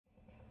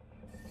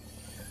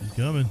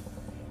Coming.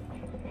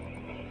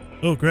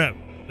 Oh crap,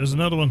 there's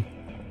another one.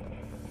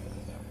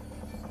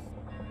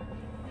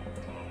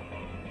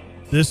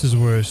 This is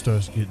where it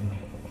starts getting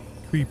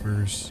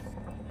creepers.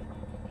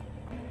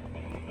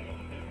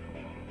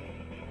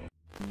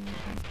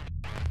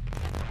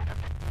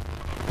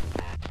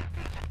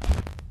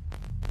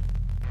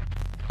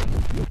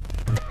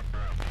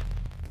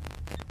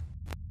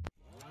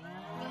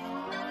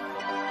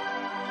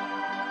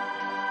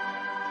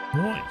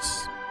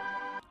 Nice.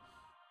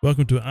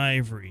 Welcome to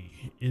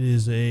IVRI. It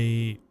is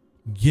a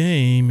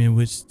game in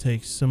which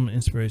takes some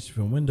inspiration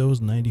from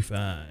Windows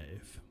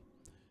 95.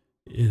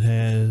 It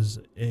has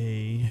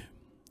a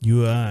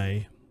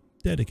UI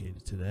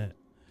dedicated to that.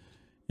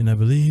 And I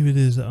believe it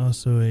is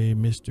also a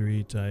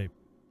mystery type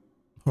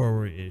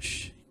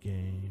horror-ish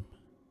game.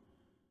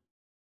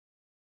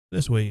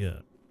 Let's wake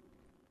up.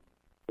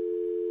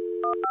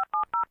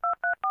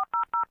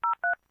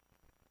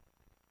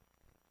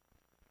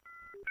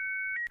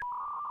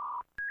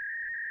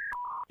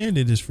 And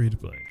it is free to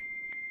play.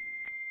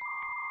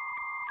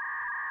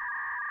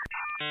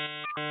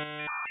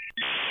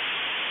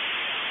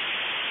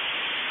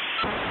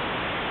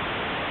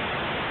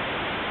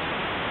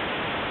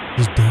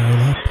 Just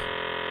dial up.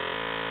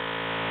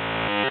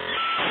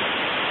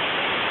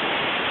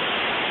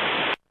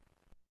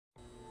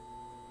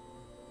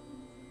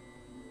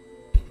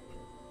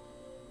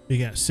 We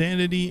got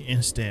sanity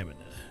and stamina.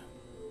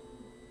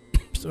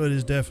 So it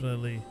is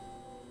definitely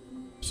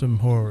some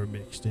horror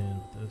mixed in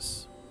with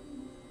this.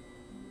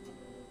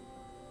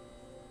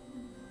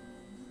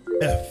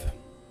 F.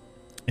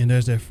 And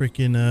there's that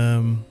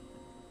freaking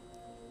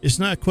it's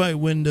not quite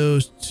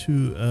Windows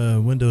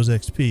to Windows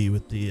XP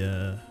with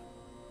the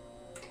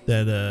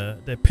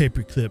that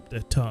paperclip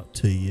that talked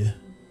to you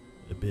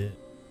a bit.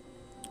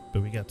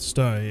 But we got the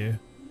star here.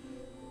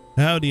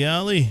 Howdy,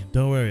 Ollie.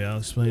 Don't worry, I'll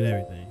explain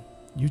everything.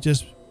 You've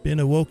just been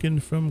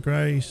awoken from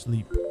dry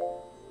sleep.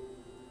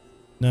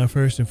 Now,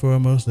 first and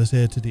foremost, let's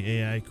head to the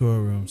AI core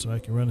room so I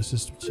can run a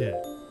system check.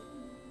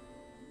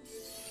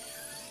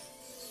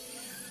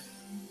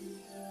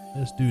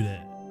 Let's do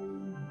that.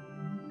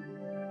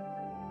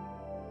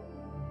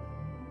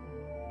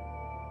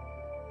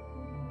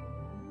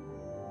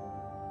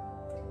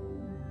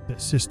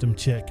 That system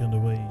check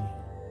underway.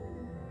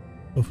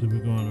 Hopefully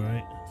we're going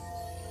right.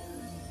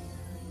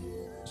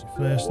 There's a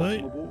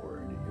flashlight.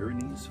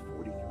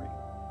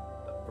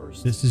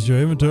 This is your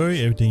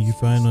inventory. Everything you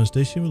find on the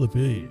station will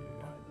appear here.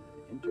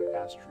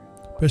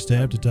 Press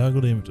tab to toggle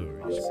the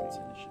inventory.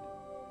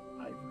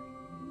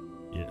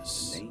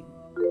 Yes.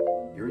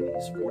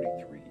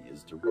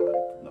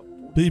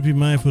 Please be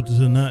mindful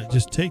to not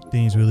just take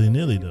things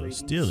willy-nilly though.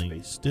 Stealing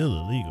is still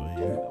illegal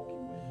here.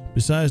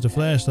 Besides the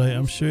flashlight,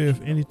 I'm sure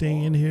if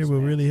anything in here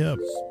will really help.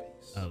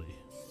 Ali.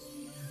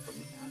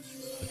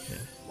 Okay.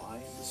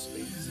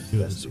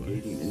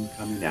 Investigating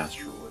incoming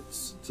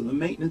asteroids to the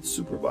maintenance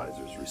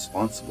supervisors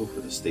responsible for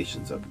the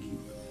station's upkeep.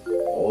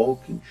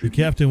 All the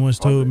captain once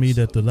told me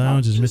that the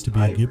lounge is meant to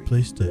be a good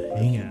place to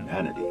hang out.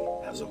 Humanity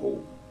as a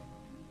whole.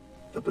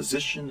 The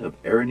position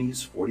of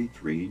Erinyes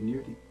 43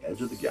 near the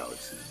edge of the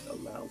galaxy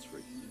allows for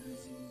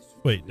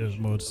Wait, there's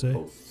more to say.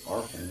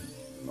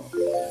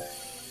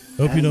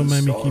 Hope you don't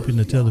mind me keeping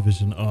the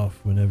television off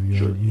whenever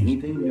you're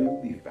using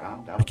it.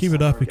 I keep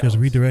it off because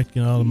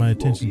redirecting all of my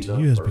attention to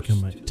you has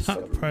become my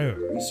top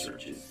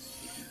priority.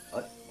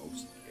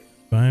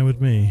 Fine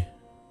with me.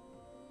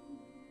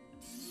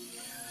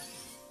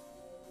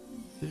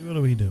 What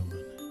are we doing?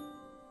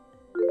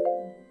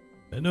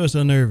 I know it's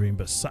unnerving,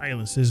 but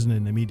silence isn't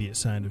an immediate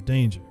sign of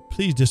danger.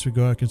 Please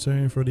disregard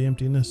concern for the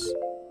emptiness.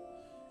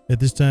 At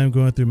this time,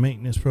 going through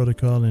maintenance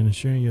protocol and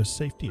ensuring your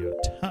safety are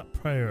top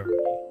priority.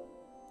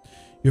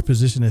 Your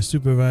position as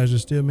supervisor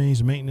still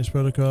means maintenance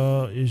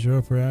protocol is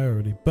your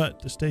priority,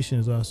 but the station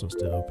is also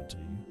still open to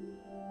you.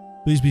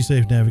 Please be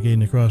safe navigating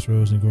the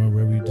crossroads and going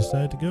wherever you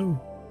decide to go.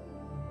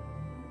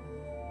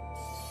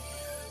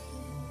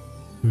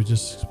 We're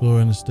just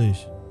exploring the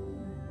station.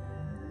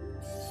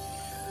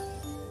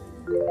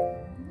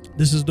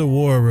 This is the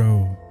war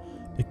room.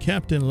 The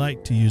captain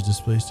liked to use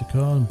this place to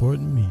call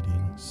important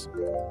meetings.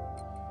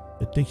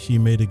 I think she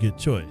made a good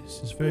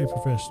choice. It's very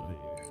professional here.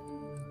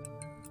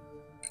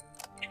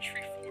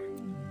 Entry 4.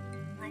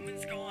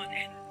 Roman's gone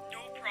and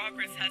no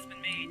progress has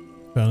been made.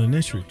 Found an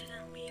entry.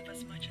 Didn't leave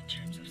us much in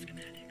terms of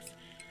schematics.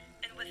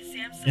 And with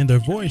Samson and they're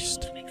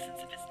voiced. To make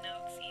sense of his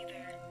notes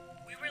either,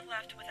 we were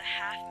left with a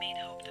half-made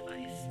hope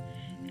device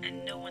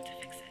and no one to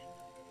fix it.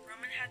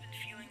 Roman had been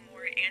feeling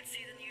more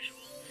antsy than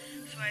usual,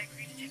 so I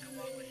agreed to take a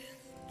walk with him,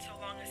 so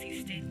long as he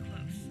stayed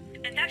close.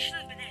 And that should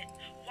have been it.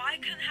 Why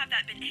couldn't have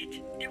that been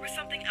it? There was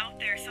something out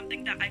there,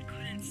 something that I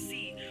couldn't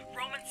see.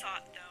 Roman saw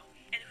it though,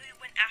 and he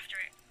went after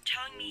it,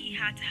 telling me he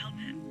had to help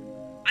him.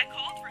 I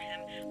called for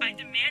him. I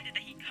demanded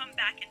that he come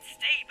back and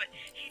stay, but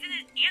he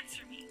didn't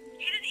answer me.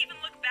 He didn't even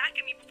look back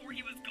at me before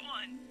he was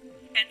gone.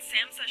 And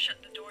Samsa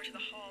shut the door to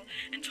the hall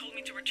and told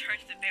me to return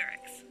to the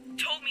barracks.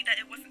 Told me that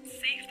it wasn't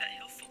safe, that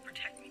he'll still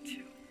protect me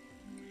too.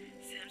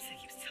 Samsa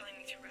keeps telling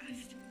me to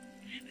rest.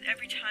 But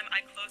every time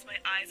I close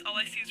my eyes, all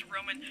I see is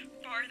Roman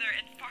farther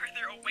and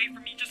farther away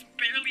from me, just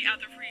barely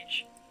out of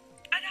reach.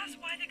 I'd ask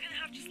why they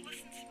couldn't have just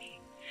listened to me.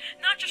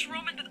 Not just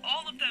Roman, but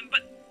all of them,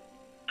 but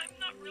I'm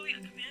not really a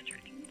commander.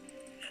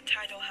 That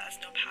title has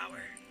no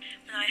power,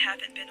 and I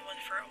haven't been one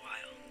for a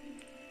while.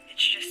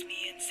 It's just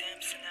me and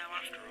Samson now,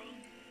 after all.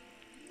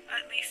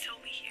 At least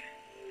he'll be here.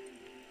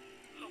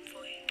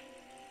 Hopefully.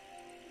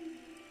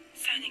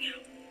 Signing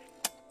out.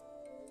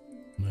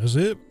 That's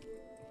it.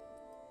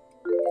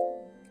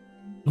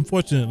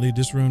 Unfortunately,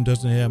 this room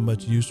doesn't have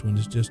much use when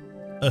it's just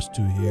us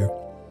two here.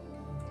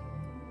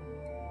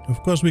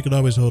 Of course, we could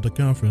always hold a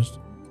conference,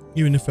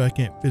 even if I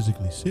can't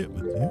physically sit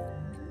with you.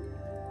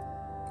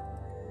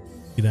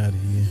 Get out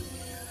of here.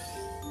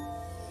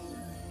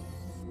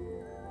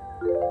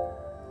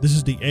 This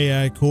is the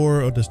AI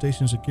core of the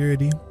station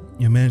security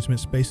and management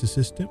space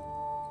assistant,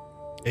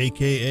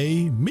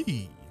 aka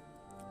me,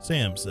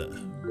 Samsa.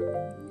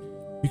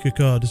 You could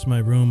call this my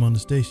room on the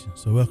station,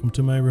 so welcome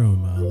to my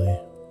room, Ollie.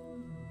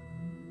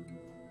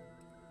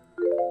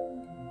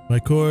 My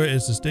core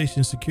as the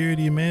station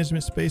security and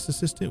management space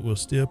assistant will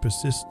still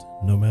persist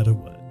no matter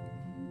what.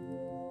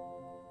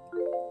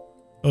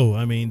 Oh,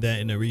 I mean that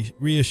in a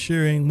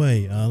reassuring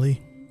way,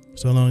 Ollie.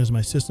 So long as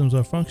my systems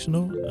are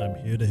functional, I'm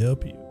here to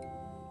help you.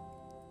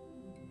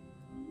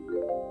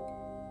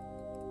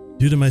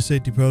 Due to my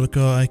safety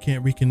protocol, I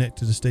can't reconnect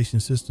to the station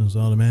systems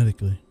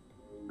automatically.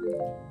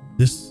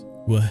 This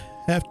will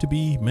have to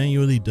be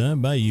manually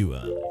done by you,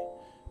 Ollie.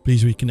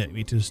 Please reconnect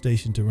me to the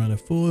station to run a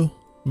full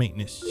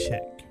maintenance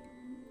check.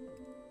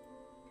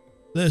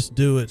 Let's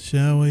do it,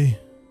 shall we?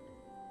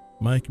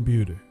 My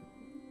computer.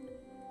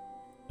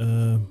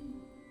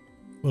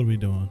 What are we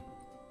doing?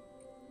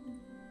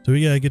 So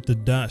we gotta get the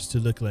dots to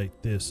look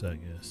like this, I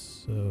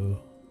guess. So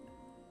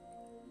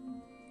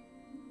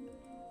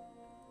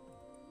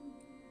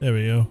there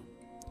we go.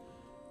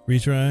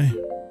 Retry.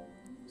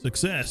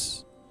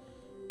 Success.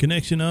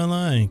 Connection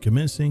online.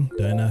 Commencing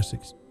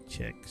diagnostics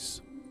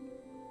checks.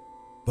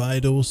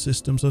 Vital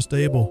systems are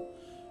stable.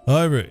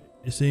 However,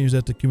 it seems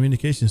that the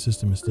communication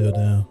system is still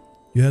down.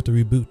 You have to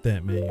reboot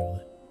that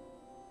manually.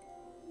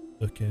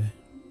 Okay.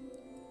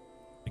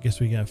 I guess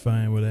we gotta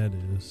find where that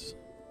is.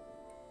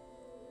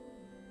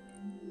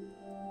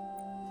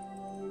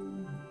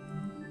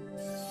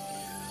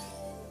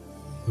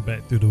 Go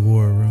back through the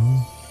war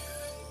room.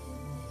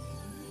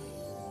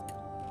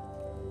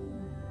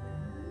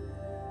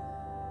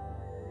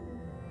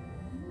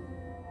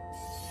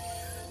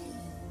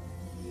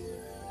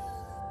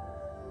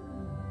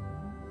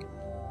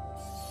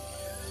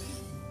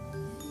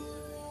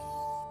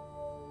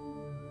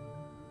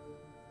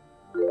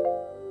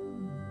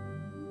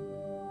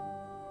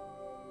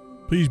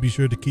 Please be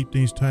sure to keep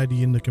things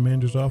tidy in the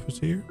commander's office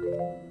here.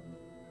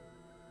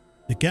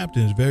 The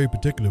captain is very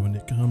particular when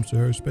it comes to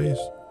her space.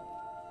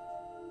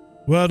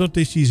 Well, I don't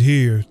think she's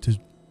here to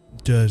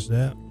judge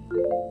that.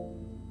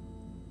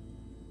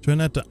 Try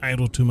not to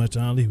idle too much,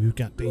 Ollie. We've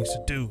got things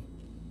to do.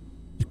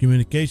 The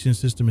communication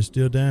system is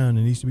still down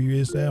and needs to be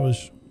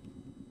reestablished.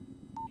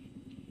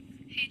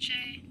 Hey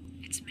Jay,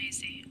 it's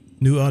Maisie.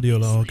 New audio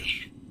log.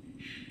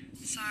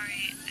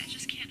 Sorry, I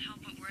just can't help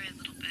but worry a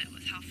little bit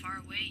with how far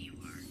away you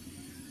are.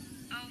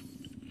 Oh,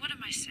 what am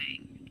I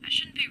saying? I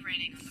shouldn't be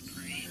raining on the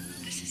parade.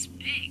 This is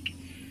big.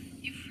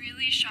 You've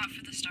really shot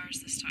for the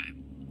stars this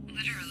time.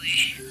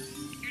 Literally.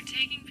 You're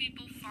taking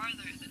people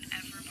farther than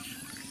ever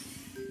before.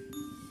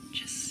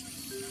 Just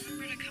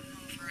remember to come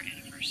home for our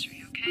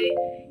anniversary, okay?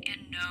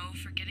 And no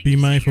forgetting Be to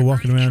mindful say your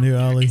walking birth around here,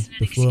 calendar Ollie. isn't an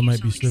The floor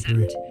might be excuse I'll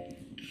slippery. accept.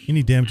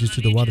 Any damages I to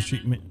love the you, water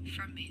Jenna. treatment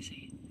From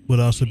Maisie. would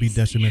also be Maisie.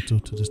 detrimental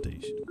to the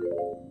station.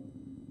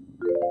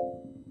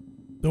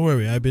 Don't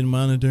worry, I've been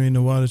monitoring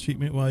the water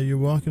treatment while you're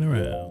walking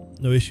around.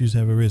 No issues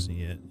have arisen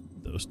yet,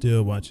 though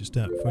still watch your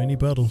step for any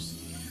puddles.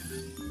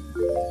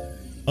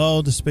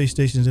 All the space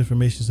station's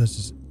information, such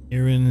as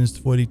Erin's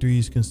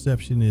 43's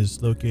conception,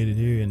 is located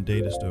here in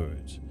data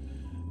storage.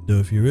 Though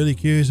if you're really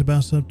curious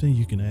about something,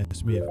 you can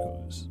ask me, of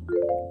course.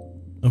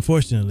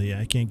 Unfortunately,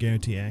 I can't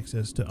guarantee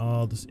access to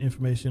all this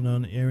information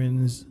on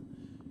Erin's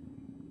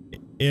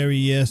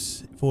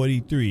RES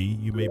 43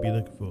 you may be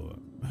looking for.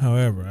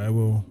 However, I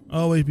will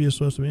always be a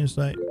source of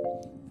insight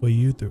for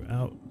you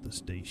throughout the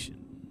station.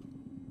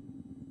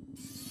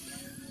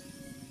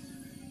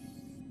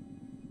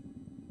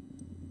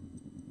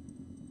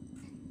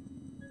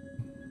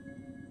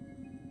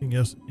 Anything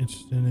else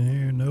interesting in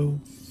here? No.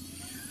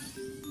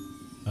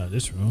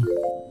 This room.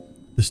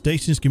 The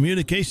station's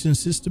communication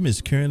system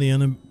is currently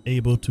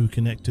unable to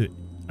connect to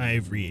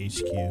IVRI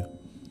HQ.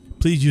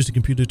 Please use the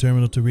computer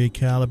terminal to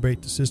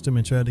recalibrate the system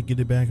and try to get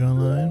it back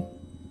online.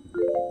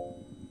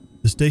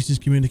 The station's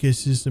communication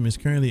system is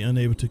currently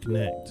unable to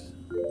connect.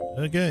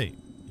 Okay,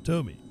 you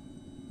told me.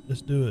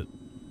 Let's do it.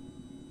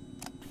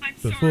 I'm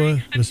Before, sorry.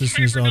 I'm let's listen to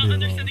sorry this for not audio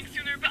log. understanding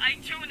sooner, but I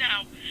do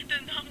now. The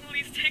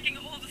anomaly's taking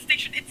hold of the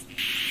station. It's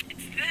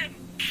them.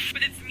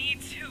 But it's me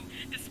too.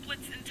 The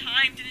splits in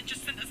time didn't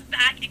just send us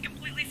back, it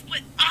completely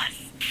split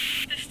us.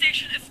 The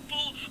station is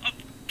full of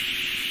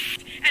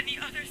and the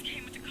others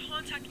came into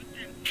contact with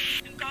them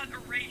and got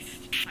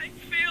erased. I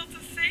failed to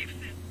save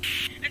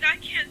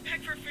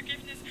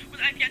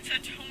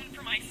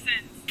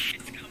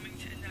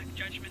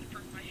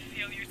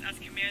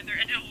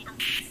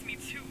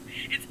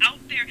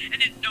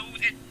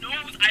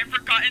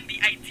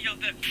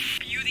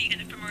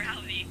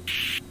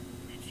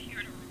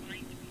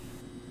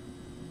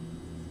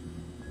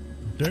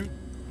Okay.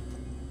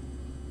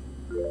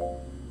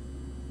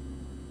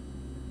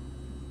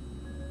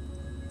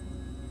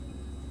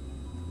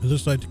 It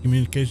looks like the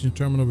communications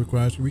terminal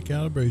requires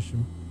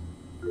recalibration.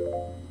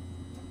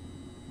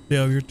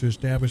 Failure to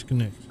establish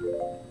connection.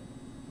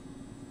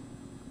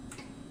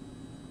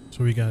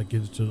 So we gotta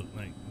get it to look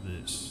like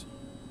this.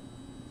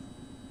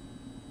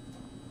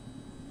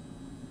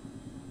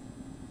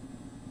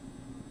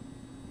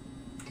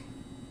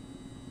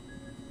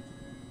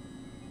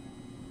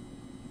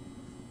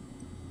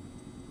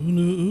 Who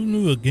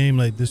knew a game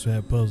like this would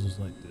have puzzles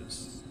like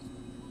this?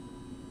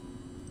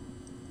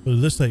 But it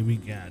looks like we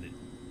got it.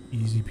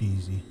 Easy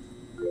peasy.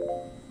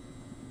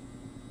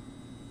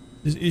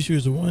 This issue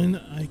is the one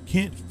I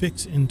can't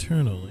fix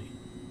internally.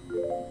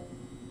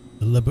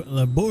 The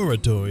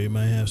laboratory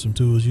might have some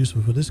tools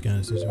useful for this kind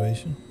of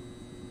situation.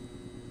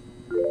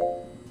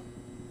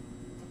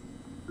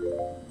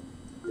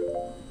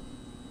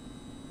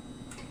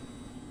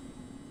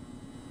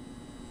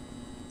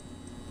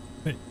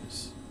 Right,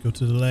 let's go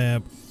to the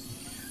lab.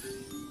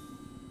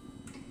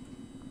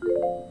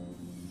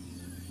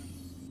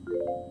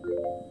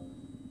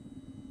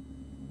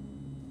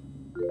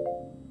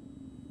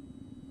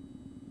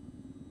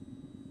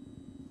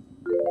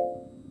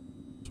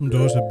 Some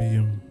doors would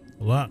be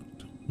locked.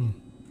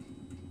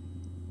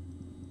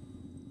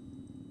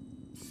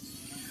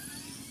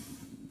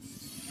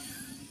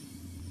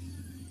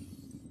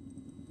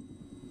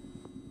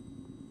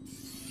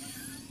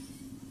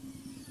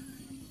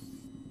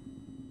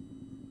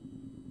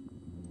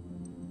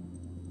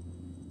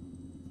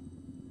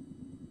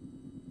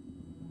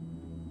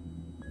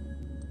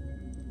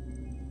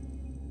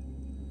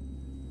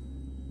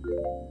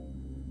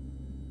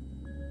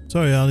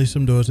 Sorry, Ollie,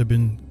 some doors have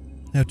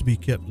to be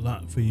kept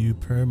locked for you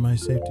per my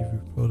safety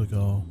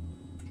protocol.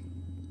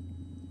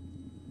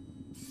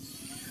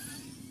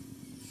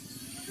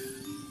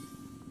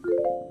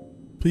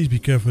 Please be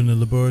careful in the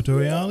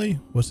laboratory, Ollie.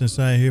 What's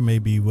inside here may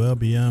be well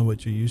beyond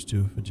what you're used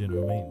to for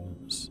general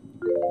maintenance.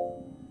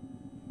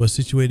 What's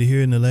situated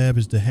here in the lab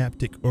is the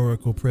haptic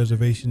oracle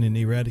preservation and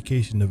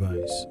eradication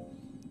device.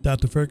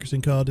 Dr.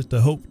 Ferguson called it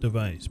the Hope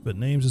device, but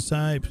names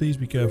aside, please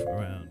be careful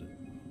around it.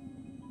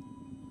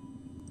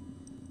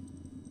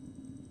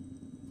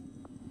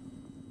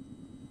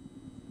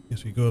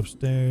 Guess we go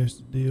upstairs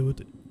to deal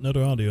with it.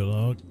 Another audio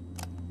log.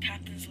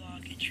 Captain's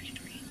log, entry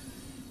 3.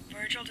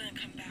 Virgil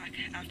didn't come back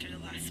after the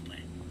last split.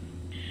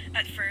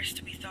 At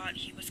first, we thought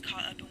he was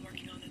caught up in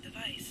working on the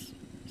device,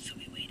 so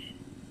we waited.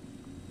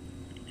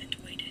 And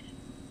waited.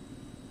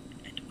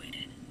 And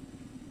waited.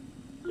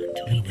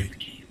 Until he never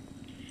came.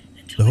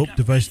 The Hope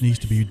device needs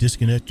to be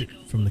disconnected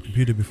from the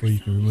computer before you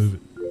can remove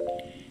it.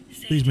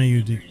 Please may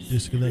you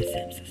disconnect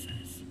it.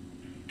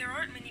 There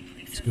aren't many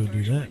places Let's go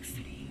do that.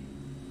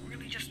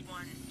 Really just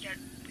one, yet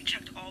we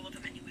checked all of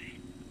them anyway.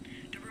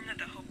 The room that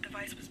the Hope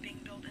device was being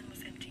built in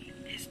was empty.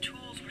 His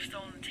tools were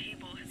still on the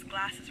table, his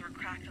glasses were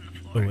cracked on the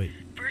floor. Oh wait.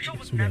 Virgil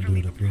would we gotta never do it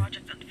leave a up here.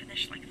 project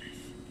unfinished like this.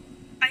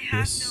 I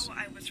have no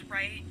I was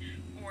right,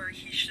 or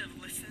he should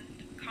have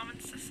listened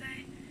comments to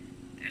say.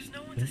 There's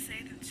no one to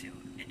say them to,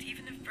 and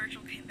even if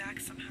Virgil came back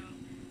somehow,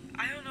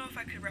 I don't know if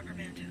I could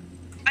reprimand him.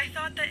 I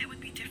thought that it would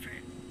be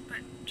different, but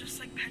just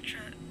like Petra,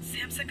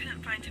 Samsa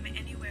couldn't find him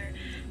anywhere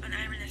on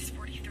IRNS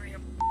 43.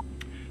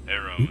 Hey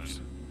Roman,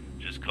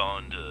 just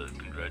calling to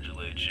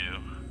congratulate you.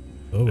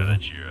 Oh, Know wow.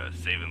 that you're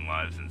saving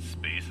lives in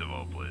space of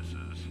all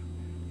places.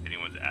 If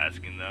anyone's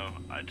asking though,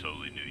 I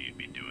totally knew you'd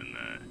be doing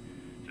that,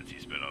 since you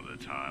spent all the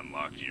time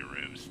locked in your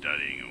room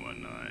studying and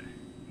whatnot.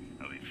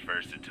 I'll be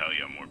first to tell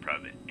you I'm more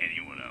proud than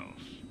anyone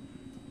else.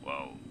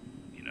 Well,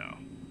 you know,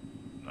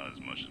 not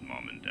as much as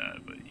mom and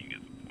dad, but you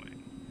get the point.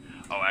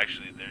 Oh,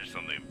 actually, there's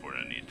something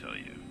important I need to tell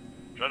you.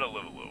 Try to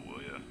live a little,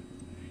 will ya?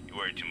 You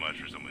worry too much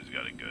for someone who's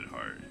got a good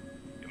heart.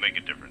 You'll make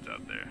a difference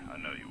out there. I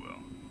know you will.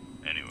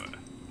 Anyway,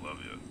 love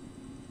you.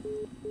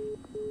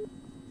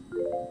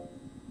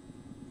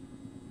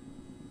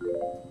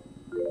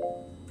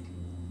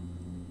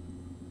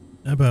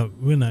 How about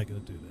we're not gonna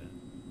do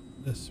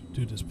that. Let's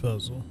do this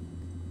puzzle.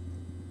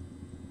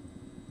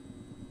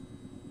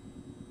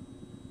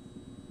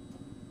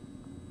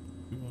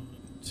 We want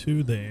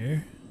 2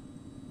 there.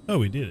 Oh,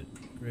 we did it.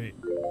 Great.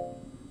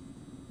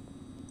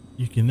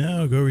 You can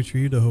now go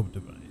retrieve the Hope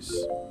device.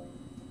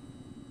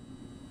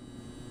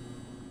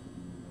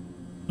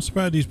 I'm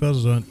surprised these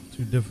puzzles aren't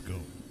too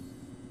difficult.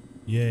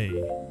 Yay.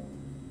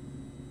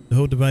 The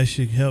Hope device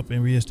should help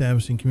in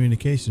reestablishing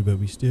communications, but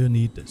we still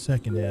need the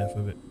second half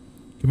of it.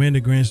 Commander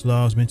Grant's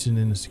law is mentioned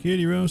in the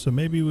security room, so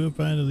maybe we'll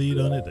find a lead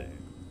on it there.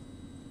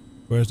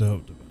 Where's the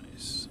Hope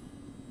device?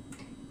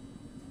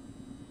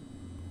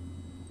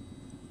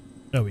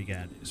 Oh, we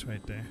got it. It's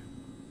right there.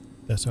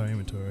 That's our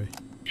inventory.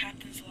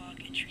 Captain's log,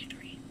 entry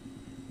 3.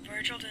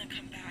 Virgil didn't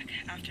come back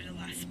after the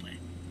last split.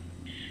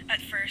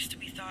 At first,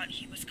 we thought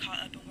he was caught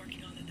up in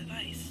working on the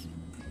device.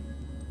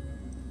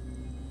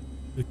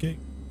 Okay.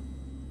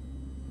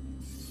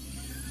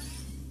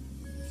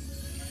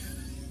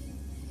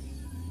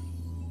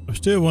 I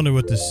still wonder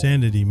what the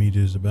sanity meter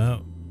is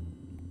about.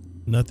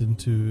 Nothing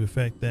to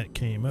affect that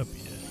came up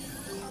yet.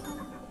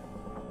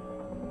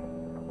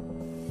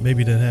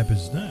 maybe that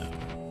happens now.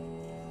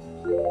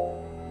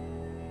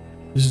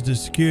 This is the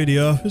security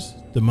office.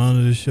 The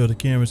monitors show the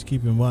cameras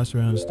keeping watch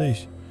around the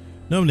station.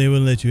 Normally they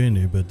wouldn't let you in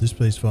there, but this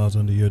place falls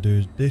under your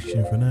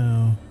jurisdiction for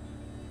now.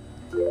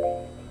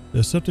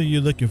 There's something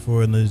you're looking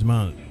for in these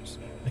monitors.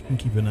 I can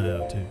keep an eye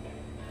out too.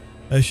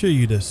 I assure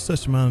you that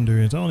such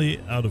monitoring is only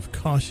out of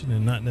caution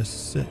and not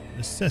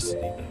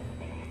necessity though.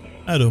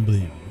 I don't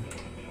believe you.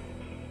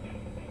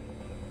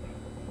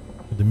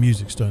 But the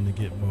music's starting to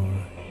get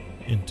more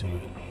into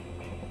it.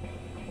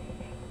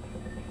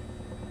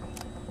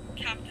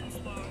 Captain's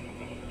log,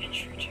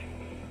 entry 2.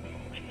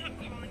 I'm not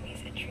calling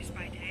these entries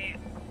by day.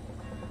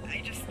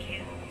 I just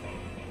can't.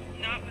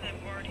 Not when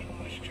I've already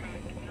lost track.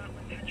 Not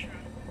with Petra.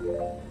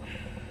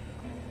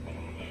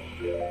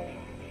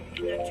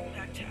 Connecting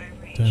back to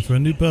IVRI. Time for a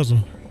new puzzle.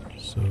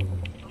 So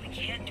But we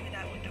can't do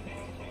that with the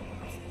Oracle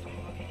boxes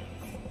blocking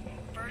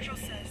us. Virgil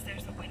says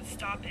there's a way to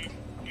stop it.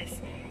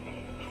 This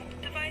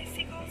hope device,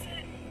 he calls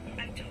it.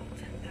 I told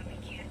him that we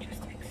can't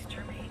just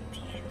exterminate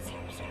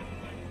DNC Reserve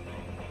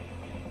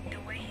 1. The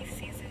way he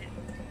sees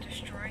it,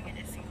 destroying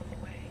it is the only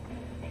way.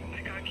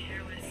 I got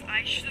careless.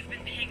 I should have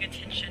been paying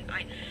attention.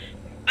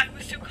 I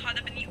was so caught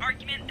up in the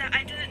argument that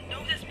I didn't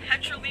notice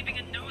Petra leaving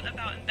a note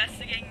about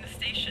investigating the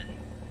station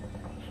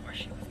before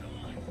she was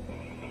gone.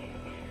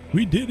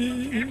 we did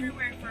Looked it.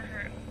 everywhere for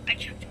her. I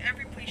checked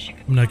every place she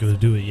could. I'm not gonna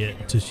do it possibly yet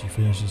be. until she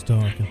finishes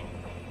talking.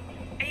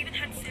 I even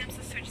had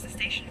Samson search the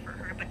station for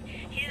her, but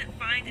he didn't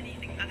find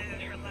anything other than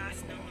her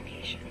last known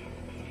location.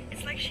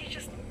 It's like she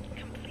just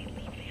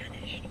completely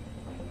vanished.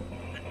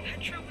 But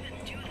Petra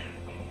wouldn't do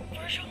that.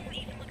 Virgil won't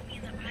even look me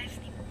in the eyes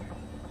anymore.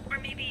 Or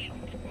maybe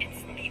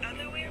it's the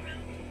other way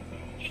around.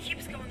 He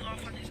keeps going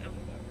off on his own,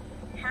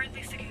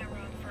 hardly sticking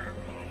around for our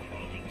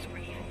meetings or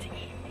even to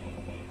eat.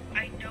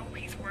 I know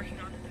he's working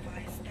on a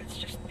device, that's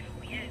just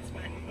who he is,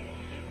 but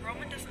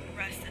Roman doesn't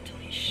rest until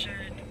he's sure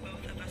that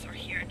both of us are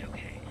here and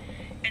okay.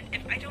 And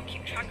if I don't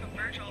keep track of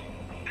Virgil,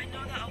 I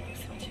know that I'll lose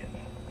him too.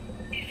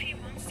 If he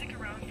won't stick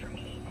around for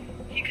me,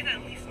 he could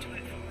at least do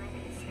it for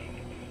Roman's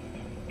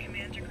sake.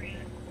 Commander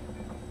Grant,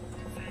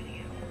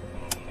 signing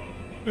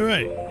out.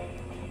 Alright.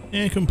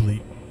 And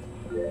complete.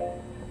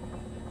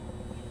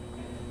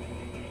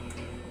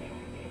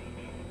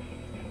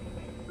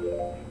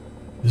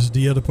 This is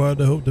the other part of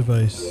the Hope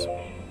device.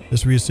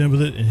 Let's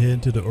reassemble it and head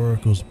into the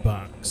Oracle's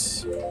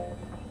box.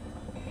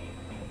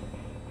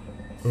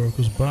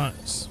 Oracle's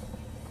box.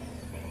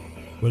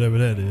 Whatever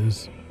that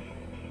is.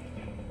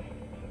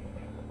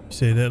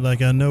 Say that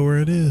like I know where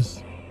it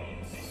is.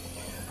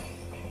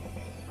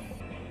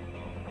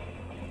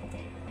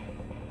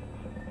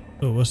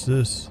 Oh, what's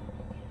this?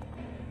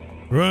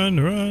 Run,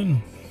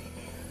 run.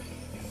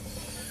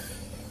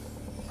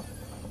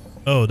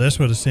 Oh, that's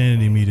where the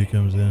sanity meter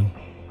comes in.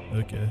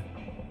 Okay.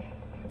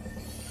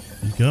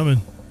 You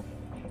coming?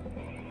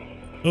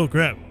 Oh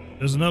crap,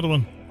 there's another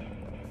one.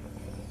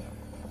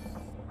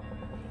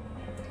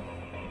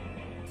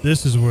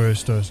 This is where it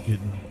starts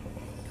getting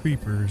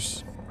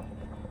creepers.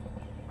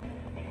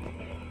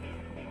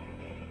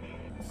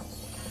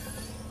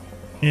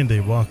 And they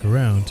walk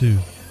around too.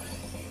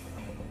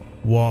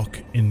 Walk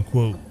in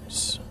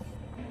quotes.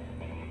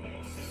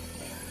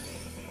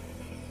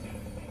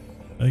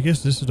 I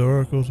guess this is the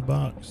Oracle's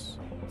box.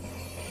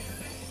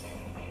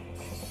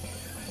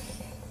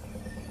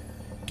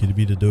 Could it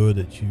be the door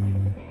that you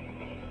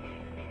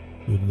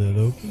wouldn't let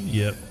open?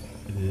 Yep,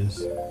 it is.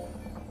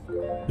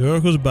 The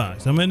Oracle's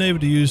box. I'm unable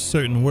to use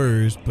certain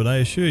words, but I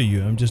assure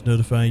you, I'm just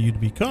notifying you to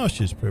be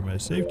cautious per my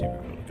safety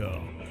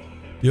protocol.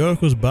 The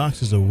Oracle's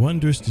box is a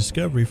wondrous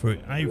discovery for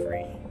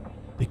IVRI.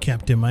 The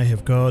captain might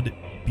have called it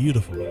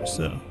beautiful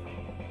herself.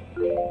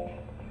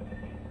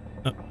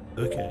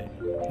 Okay.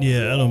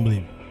 Yeah, I don't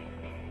believe it.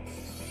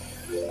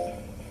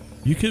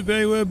 You could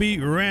very well be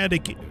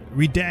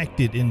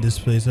redacted in this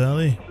place,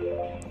 Ollie.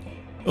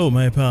 Oh,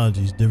 my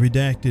apologies. The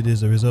redacted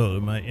is a result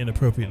of my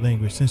inappropriate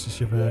language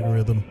censorship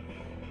algorithm.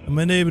 I'm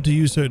unable to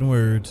use certain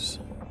words,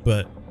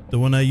 but the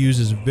one I use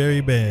is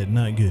very bad,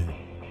 not good.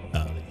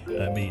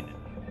 Ollie, I mean it.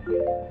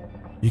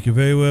 You can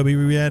very well be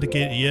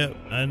eradicated. Yep,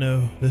 I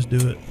know. Let's do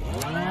it.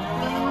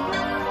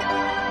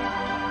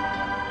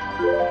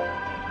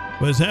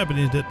 What's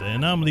happening is that the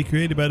anomaly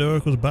created by the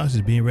Oracle's box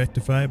is being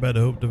rectified by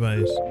the Hope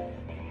device.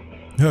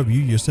 However,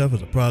 you yourself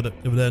is a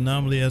product of that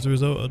anomaly as a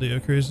result of the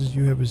occurrences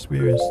you have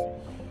experienced.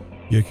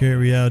 Your current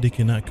reality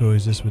cannot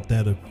coexist with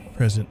that of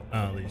present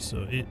Ollie,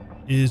 so it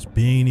is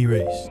being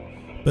erased.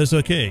 But it's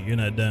okay, you're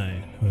not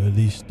dying, or at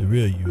least the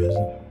real you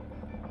isn't.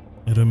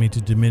 I don't mean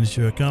to diminish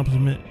your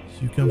accomplishment.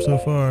 You've come so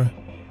far,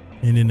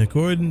 and in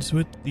accordance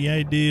with the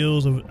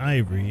ideals of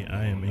IVRI,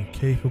 I am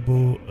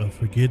incapable of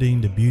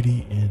forgetting the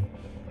beauty in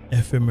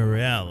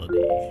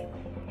ephemerality.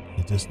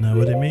 Is this not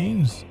what it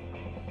means?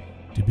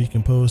 To be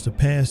composed of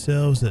past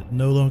selves that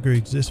no longer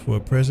exist for a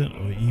present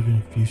or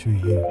even future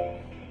you.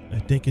 I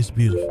think it's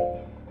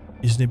beautiful.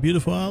 Isn't it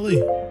beautiful,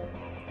 Ollie?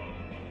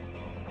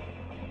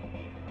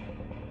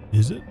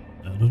 Is it?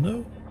 I don't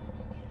know.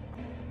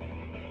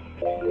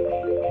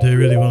 They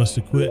really want us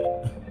to quit.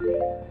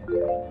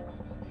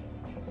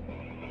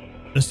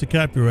 That's the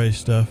copyright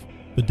stuff.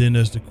 But then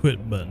there's the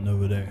quit button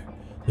over there.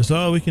 That's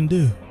all we can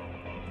do.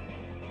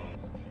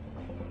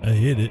 I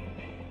hit it.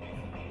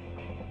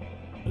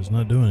 It's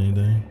not doing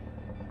anything.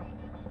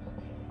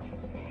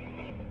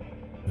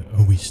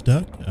 Are we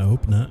stuck? I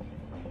hope not.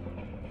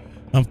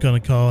 I'm gonna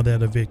call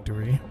that a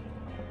victory.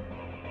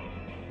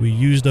 We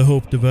used the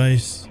hope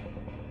device.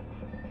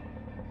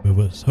 But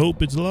was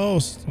hope it's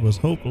lost? Was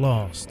hope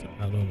lost?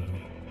 I don't know.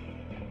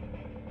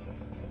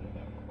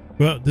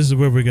 Well, this is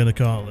what we're gonna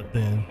call it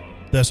then.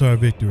 That's our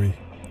victory.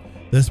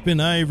 That's been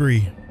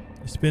IVRI.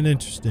 It's been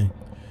interesting.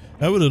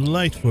 I would have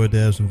liked for it to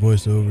have some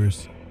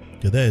voiceovers,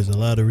 because that is a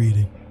lot of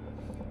reading.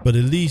 But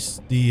at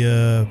least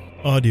the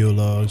audio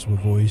logs were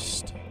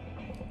voiced.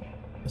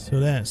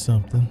 So that's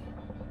something.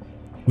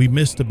 We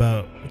missed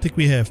about, I think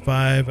we had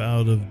 5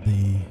 out of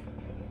the,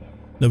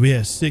 no, we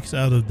had 6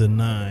 out of the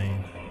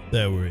 9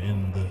 that were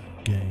in the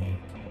game.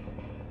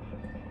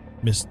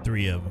 Missed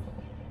 3 of them.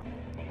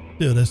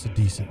 Still, that's a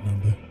decent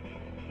number.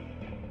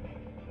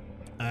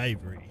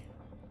 IVRI.